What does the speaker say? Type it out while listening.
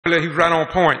he's right on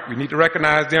point. We need to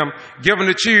recognize them, give them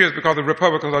the cheers because the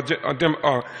Republicans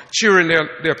are cheering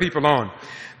their people on.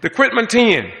 The Quarterman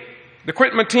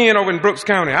 10 over in Brooks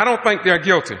County, I don't think they're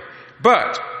guilty.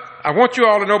 But I want you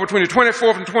all to know between the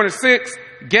 24th and 26th,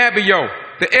 Gabio,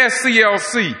 the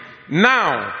SCLC,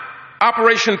 now,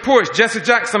 Operation Push, Jesse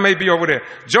Jackson may be over there,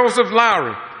 Joseph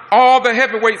Lowry, all the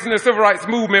heavyweights in the civil rights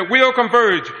movement will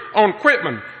converge on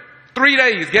Quarterman. 3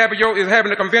 days, Gabio is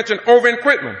having a convention over in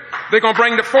Quarterman. They're going to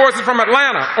bring the forces from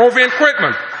Atlanta over in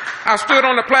Quarterman. I stood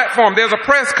on the platform. There's a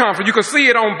press conference. You can see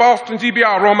it on Boston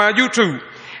GBR or on my YouTube.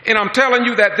 And I'm telling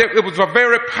you that it was a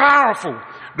very powerful,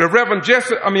 the Reverend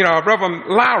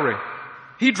Lowry,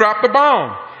 he dropped the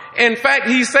bomb. In fact,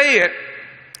 he said,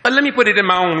 let me put it in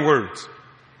my own words.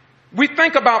 We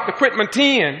think about the Quarterman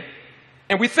 10,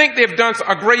 and we think they've done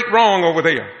a great wrong over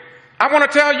there. I want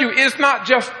to tell you, it's not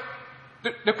just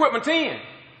the Quarterman 10.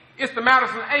 It's the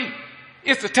Madison 8.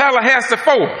 It's the Tallahassee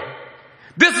 4.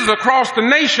 This is across the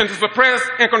nation to suppress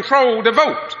and control the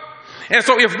vote. And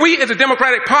so if we as a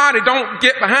Democratic Party don't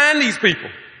get behind these people,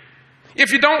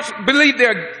 if you don't believe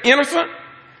they're innocent,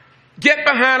 get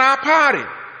behind our party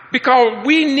because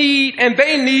we need and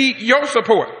they need your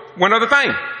support. One other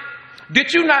thing.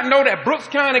 Did you not know that Brooks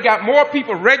County got more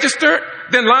people registered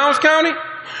than Lowndes County?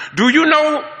 Do you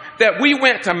know that we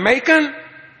went to Macon?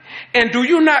 And do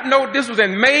you not know this was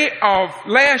in May of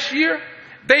last year?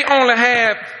 They only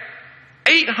have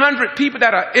 800 people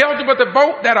that are eligible to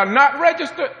vote that are not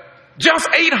registered. Just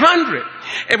 800.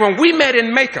 And when we met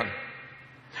in Macon,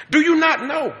 do you not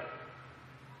know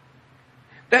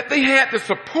that they had the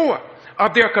support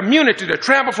of their community to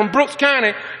travel from Brooks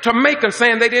County to Macon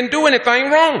saying they didn't do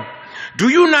anything wrong? Do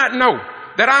you not know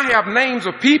that I have names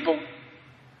of people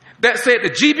that said the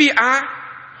GBI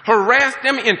harassed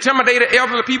them, intimidated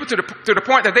elderly people to the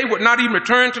point that they would not even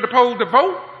return to the polls to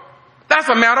vote? That's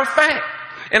a matter of fact.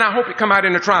 And I hope it come out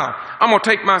in the trial. I'm going to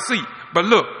take my seat. But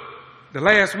look, the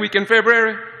last week in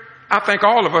February, I think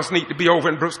all of us need to be over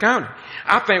in Brooks County.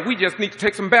 I think we just need to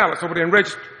take some ballots over there and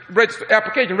register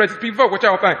application, register people vote. What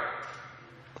y'all think?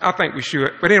 I think we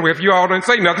should. But anyway, if you all didn't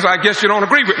say nothing, so I guess you don't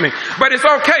agree with me. But it's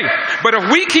okay. But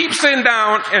if we keep sitting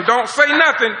down and don't say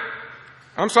nothing,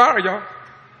 I'm sorry, y'all.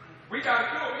 We got to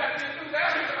do it. We got to do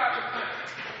that about this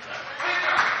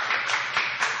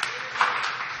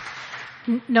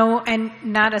thing. No, and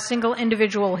not a single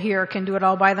individual here can do it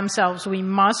all by themselves. We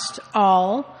must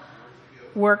all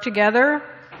work together,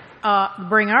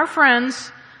 bring our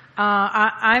friends.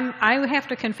 I have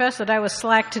to confess that I was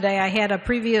slack today. I had a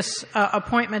previous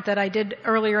appointment that I did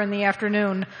earlier in the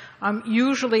afternoon.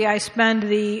 Usually I spend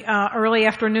the early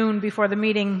afternoon before the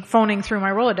meeting phoning through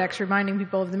my Rolodex, reminding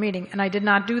people of the meeting, and I did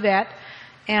not do that.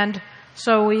 And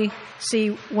so we see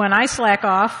when I slack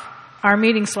off, our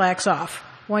meeting slacks off.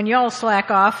 When y'all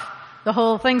slack off, the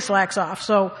whole thing slacks off.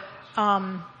 So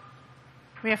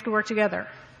we have to work together.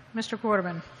 Mr.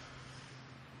 Quarterman.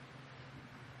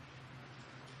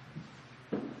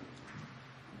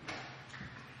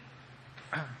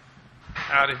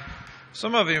 Howdy.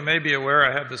 Some of you may be aware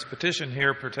I have this petition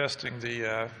here protesting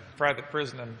the private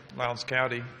prison in Lowndes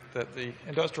County that the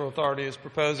Industrial Authority is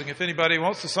proposing. If anybody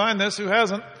wants to sign this who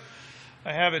hasn't,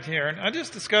 I have it here. And I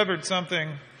just discovered something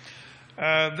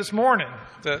this morning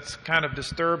that's kind of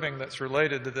disturbing that's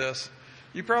related to this.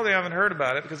 You probably haven't heard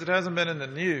about it because it hasn't been in the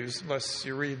news unless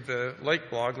you read the Lake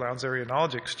blog, Lowndes Area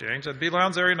Knowledge Exchange. That'd be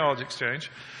Lowndes Area Knowledge Exchange.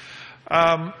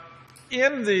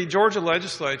 In the Georgia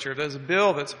legislature, there's a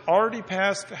bill that's already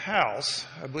passed the House.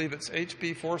 I believe it's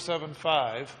HB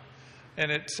 475.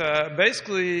 And it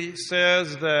basically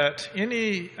says that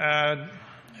any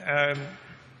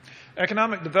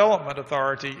economic development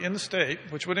authority in the state,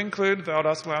 which would include the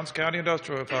Valdosta-Lowndes County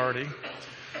Industrial Authority,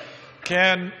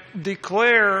 can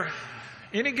declare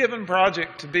any given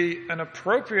project to be an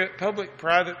appropriate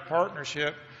public-private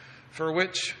partnership for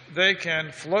which they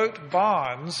can float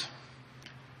bonds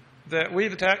that we,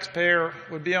 the taxpayer,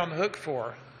 would be on the hook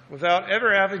for without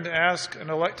ever having to ask an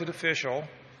elected official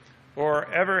or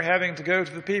ever having to go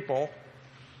to the people.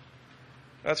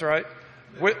 That's right.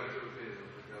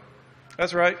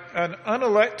 That's right. An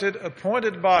unelected,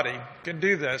 appointed body can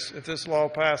do this if this law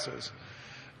passes.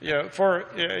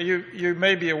 You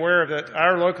may be aware that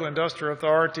our local industrial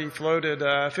authority floated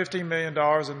 $15 million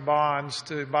in bonds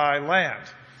to buy land,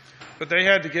 but they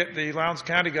had to get the Lowndes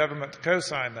County government to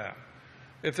co-sign that.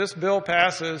 If this bill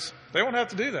passes, they won't have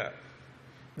to do that.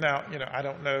 Now, I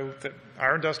don't know that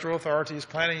our industrial authority is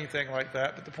planning anything like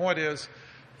that, but the point is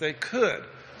they could.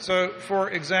 So,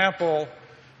 for example,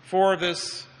 for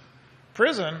this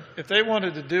prison, if they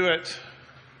wanted to do it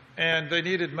and they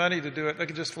needed money to do it, they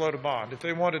could just float a bond. If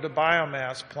they wanted a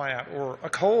biomass plant or a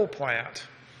coal plant,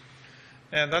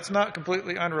 And that's not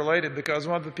completely unrelated, because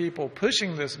one of the people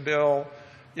pushing this bill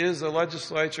is a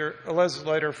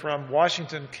legislator from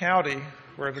Washington County,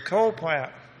 where the coal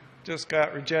plant just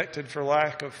got rejected for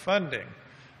lack of funding.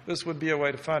 This would be a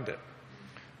way to fund it.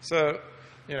 So,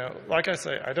 like I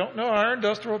say, I don't know our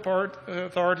industrial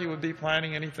authority would be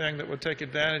planning anything that would take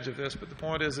advantage of this, but the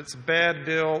point is it's a bad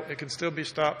bill. It can still be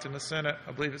stopped in the Senate.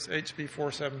 I believe it's HB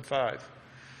 475.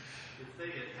 If they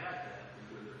had had that,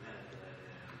 they would have had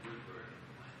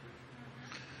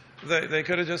that in They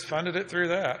could have just funded it through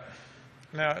that.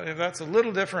 Now, that's a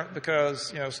little different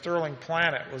because, Sterling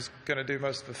Planet was going to do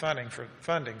most of the funding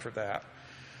for that.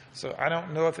 So I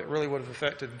don't know if it really would have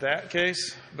affected that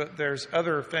case, but there's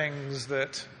other things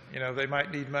that, they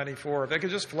might need money for. They could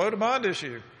just float a bond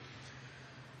issue.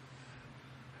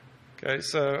 Okay,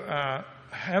 so,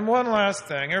 and one last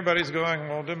thing. Everybody's going,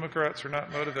 well, Democrats are not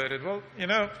motivated. Well,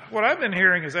 what I've been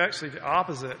hearing is actually the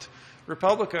opposite.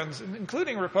 Republicans,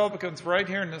 including Republicans right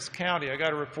here in this county, I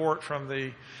got a report from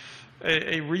a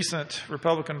recent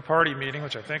Republican Party meeting,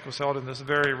 which I think was held in this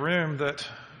very room, that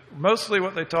mostly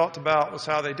what they talked about was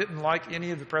how they didn't like any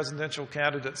of the presidential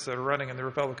candidates that are running in the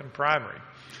Republican primary.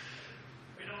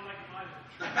 We don't like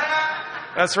them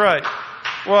either. That's right.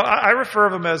 Well, I refer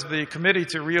to them as the committee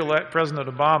to re-elect President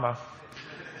Obama.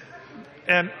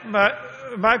 And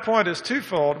my point is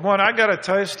twofold. One, I got a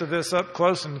taste of this up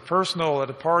close and personal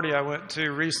at a party I went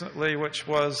to recently, which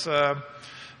was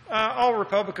all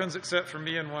Republicans except for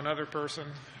me and one other person,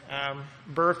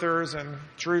 birthers and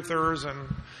truthers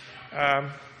and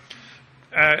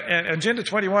Agenda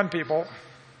 21 people.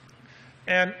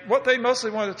 And what they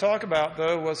mostly wanted to talk about,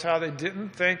 though, was how they didn't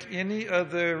think any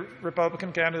of the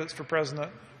Republican candidates for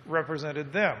president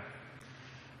represented them.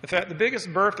 In fact, the biggest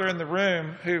birther in the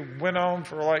room, who went on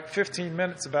for like 15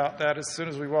 minutes about that as soon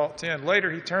as we walked in, later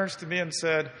he turns to me and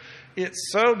said,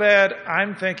 "It's so bad,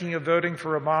 I'm thinking of voting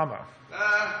for Obama."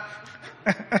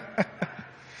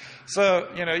 So,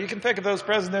 you can think of those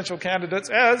presidential candidates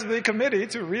as the committee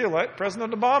to re-elect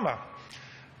President Obama.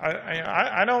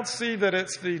 I don't see that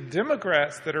it's the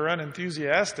Democrats that are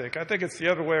unenthusiastic. I think it's the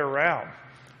other way around.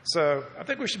 So I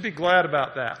think we should be glad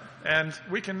about that. And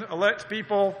we can elect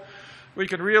people. We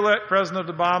can re-elect President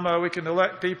Obama. We can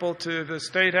elect people to the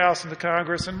State House and the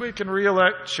Congress. And we can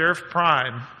re-elect Sheriff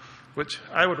Prime, which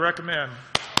I would recommend.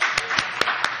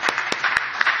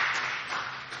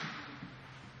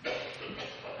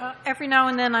 Every now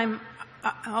and then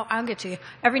I'll get to you.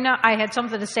 I had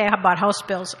something to say about House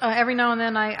bills. Every now and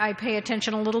then I pay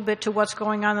attention a little bit to what's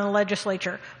going on in the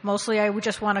legislature. Mostly I would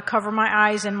just want to cover my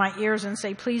eyes and my ears and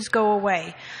say, please go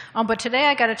away. But today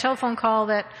I got a telephone call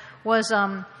that was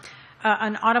an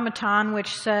automaton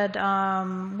which said,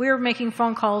 we're making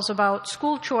phone calls about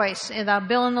school choice, and a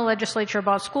bill in the legislature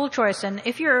about school choice. And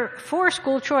if you're for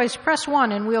school choice, press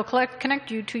 1 and we'll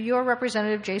connect you to your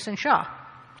representative, Jason Shaw.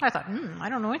 I thought, I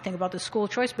don't know anything about this school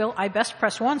choice bill. I best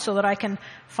press 1 so that I can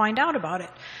find out about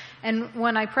it. And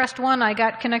when I pressed 1, I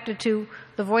got connected to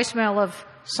the voicemail of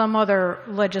some other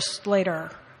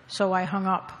legislator. So I hung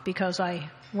up because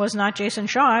I was not Jason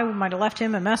Shaw. I might have left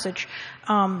him a message.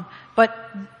 But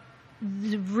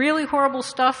the really horrible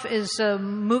stuff is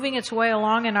moving its way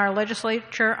along in our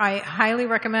legislature. I highly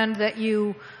recommend that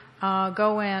you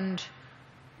go and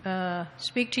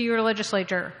speak to your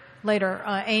legislator later.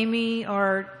 Amy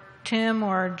or Tim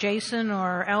or Jason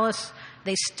or Ellis,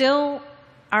 they still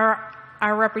are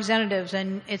our representatives,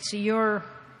 and it's your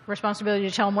responsibility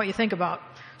to tell them what you think about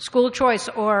school choice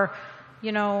or,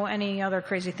 any other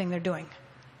crazy thing they're doing.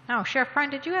 Now, Sheriff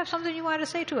Prine, did you have something you wanted to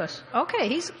say to us? Okay,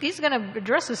 he's going to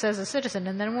address us as a citizen,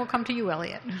 and then we'll come to you,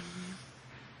 Elliot.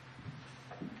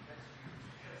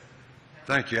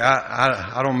 Thank you.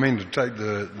 I don't mean to take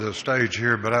the stage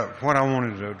here, but what I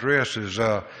wanted to address is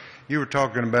you were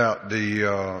talking about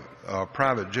the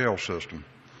private jail system.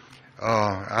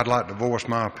 I'd like to voice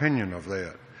my opinion of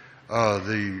that.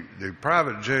 The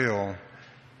private jail,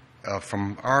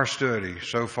 from our study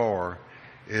so far,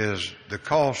 is the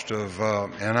cost of,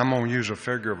 and I'm going to use a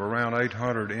figure of around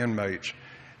 800 inmates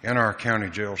in our county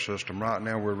jail system. Right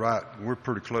now, we're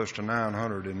pretty close to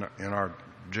 900 in our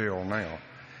jail now.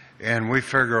 And we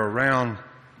figure around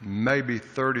maybe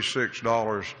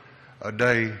 $36 a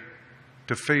day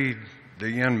to feed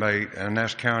the inmate, and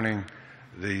that's counting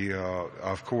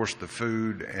of course, the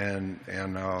food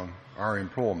and our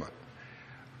employment.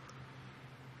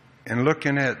 In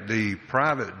looking at the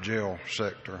private jail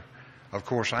sector, of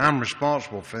course, I'm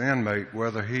responsible for the inmate,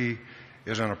 whether he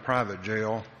is in a private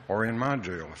jail or in my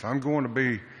jail. If I'm going to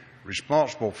be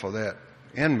responsible for that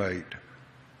inmate,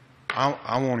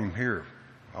 I want him here.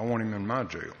 I want him in my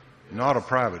jail, not a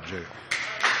private jail.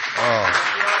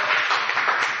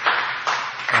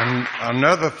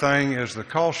 Another thing is the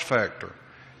cost factor.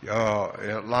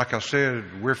 Like I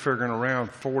said, we're figuring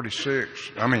around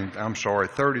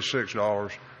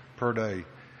 $36 per day.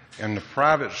 In the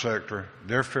private sector,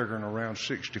 they're figuring around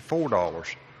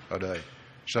 $64 a day.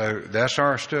 So that's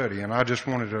our study, and I just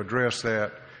wanted to address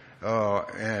that.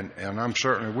 And I'm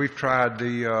certainly, we've tried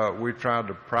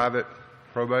the private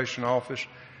probation office,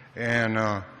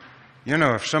 and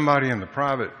if somebody in the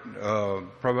private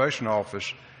probation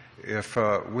office, if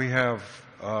we have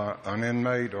an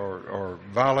inmate or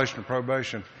violation of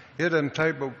probation, it doesn't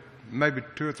take but maybe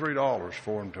 $2 or $3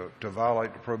 for them to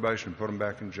violate the probation and put them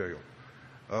back in jail,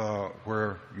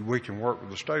 where we can work with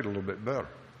the state a little bit better.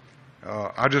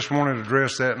 I just wanted to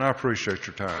address that, and I appreciate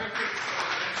your time.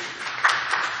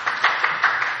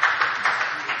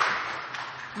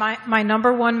 My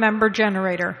number one member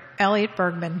generator, Elliot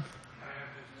Bergman.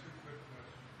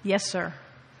 Yes, sir.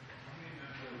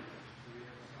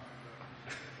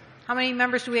 How many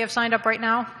members do we have signed up right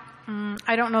now?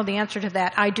 I don't know the answer to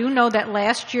that. I do know that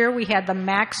last year we had the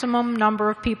maximum number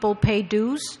of people pay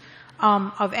dues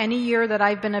of any year that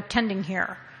I've been attending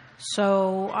here.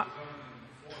 So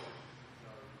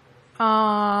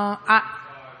I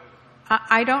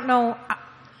don't know.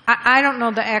 I don't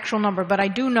know the actual number, but I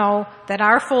do know that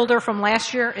our folder from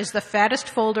last year is the fattest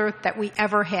folder that we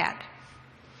ever had.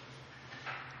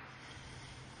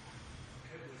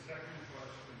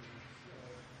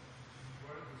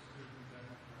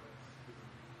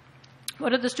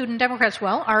 What are the student Democrats?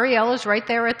 Well, Ariel is right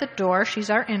there at the door.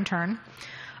 She's our intern.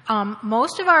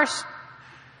 Most of our...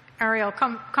 Ariel,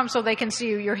 come so they can see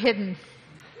you. You're hidden.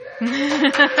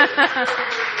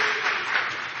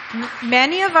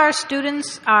 Many of our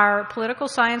students are political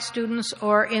science students,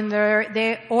 or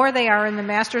they are in the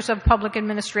Masters of Public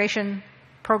Administration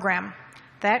program.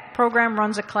 That program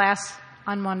runs a class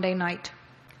on Monday night.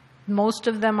 Most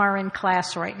of them are in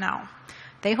class right now.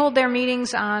 They hold their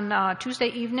meetings on Tuesday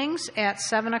evenings at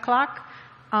 7 o'clock.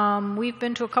 We've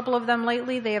been to a couple of them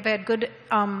lately. They have had good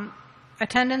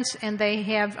attendance, and they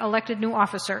have elected new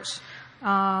officers.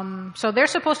 So they're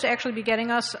supposed to actually be getting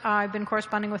us. I've been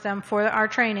corresponding with them for our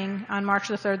training. On March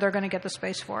the 3rd, they're going to get the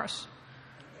space for us.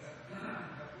 Have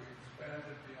we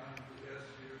expanded beyond the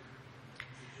SU to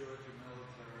Georgia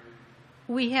military?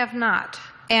 We have not.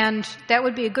 And that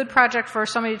would be a good project for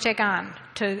somebody to take on,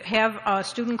 to have a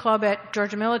student club at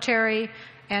Georgia Military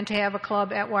and to have a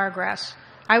club at Wiregrass.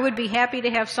 I would be happy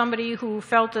to have somebody who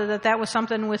felt that was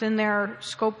something within their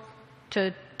scope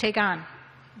to take on.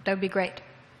 That would be great.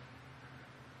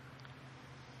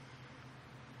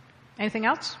 Anything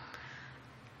else?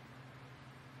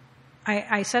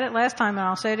 I said it last time, and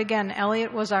I'll say it again.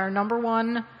 Elliot was our number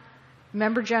one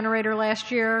member generator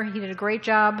last year. He did a great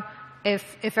job.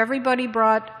 If everybody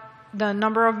brought the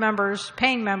number of members,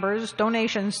 paying members,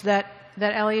 donations that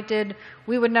Elliot did,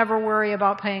 we would never worry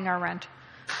about paying our rent.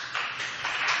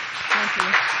 Thank you.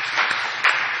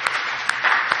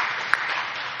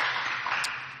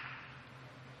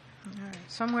 All right.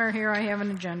 Somewhere here I have an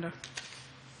agenda.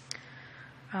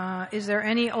 Is there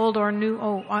any old or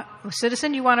new?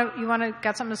 Citizen, you want to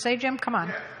got something to say, Jim? Come on.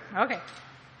 Yeah. Okay.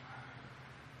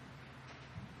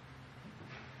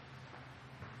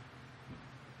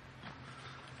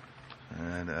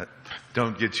 And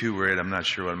don't get too worried. I'm not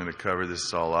sure what I'm going to cover. This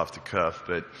is all off the cuff,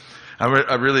 but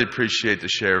I really appreciate the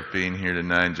sheriff being here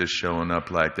tonight and just showing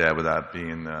up like that without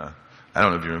being. I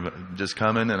don't know if you're just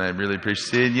coming, and I really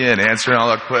appreciate you and answering all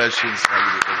our questions. I'll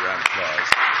give you a big round of applause.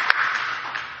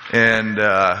 And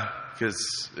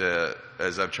because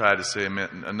as I've tried to say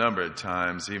a number of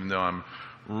times, even though I'm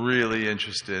really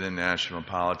interested in national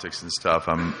politics and stuff,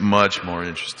 I'm much more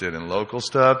interested in local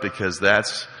stuff because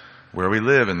that's where we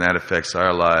live, and that affects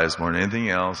our lives more than anything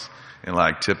else. And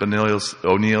like Tip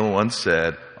O'Neill once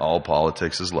said, all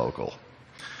politics is local.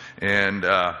 And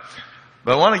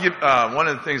but I want to give one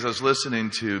of the things I was listening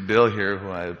to Bill here, who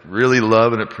I really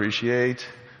love and appreciate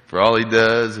for all he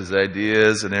does, his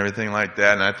ideas and everything like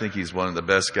that. And I think he's one of the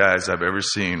best guys I've ever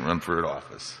seen run for an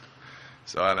office.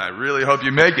 So, and I really hope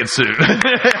you make it soon.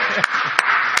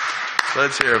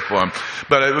 Let's hear it for him.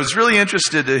 But I was really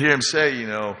interested to hear him say,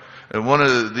 and one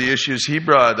of the issues he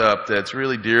brought up that's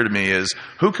really dear to me is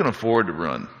who can afford to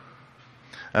run?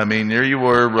 I mean, there you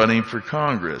were running for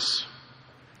Congress,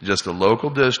 just a local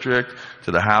district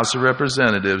to the House of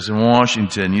Representatives in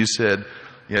Washington. You said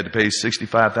you had to pay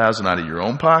 $65,000 out of your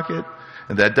own pocket,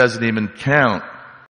 and that doesn't even count